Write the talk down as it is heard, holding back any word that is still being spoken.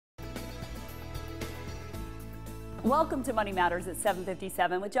Welcome to Money Matters at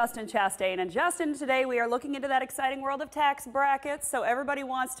 7:57 with Justin Chastain. And Justin, today we are looking into that exciting world of tax brackets. So everybody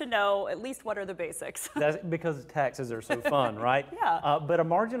wants to know at least what are the basics. That's because taxes are so fun, right? Yeah. But a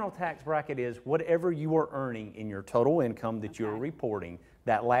marginal tax bracket is whatever you are earning in your total income that you're reporting,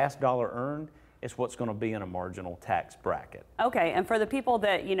 that last dollar earned is what's going to be in a marginal tax bracket. Okay, and for the people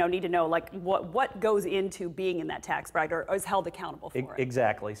that need to know, like what goes into being in that tax bracket or is held accountable for it?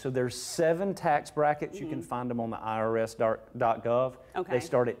 Exactly. So there's 7 tax brackets. You can find them on the IRS.gov. Okay. They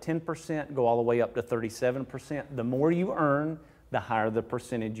start at 10%, go all the way up to 37%. The more you earn, the higher the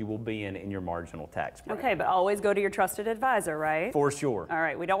percentage you will be in your marginal tax bracket. Okay, but always go to your trusted advisor, right? For sure. All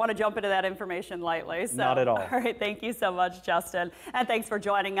right, we don't want to jump into that information lightly. So. Not at all. All right, thank you so much, Justin. And thanks for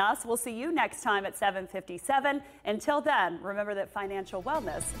joining us. We'll see you next time at 7:57. Until then, remember that financial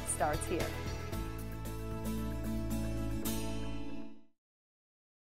wellness starts here.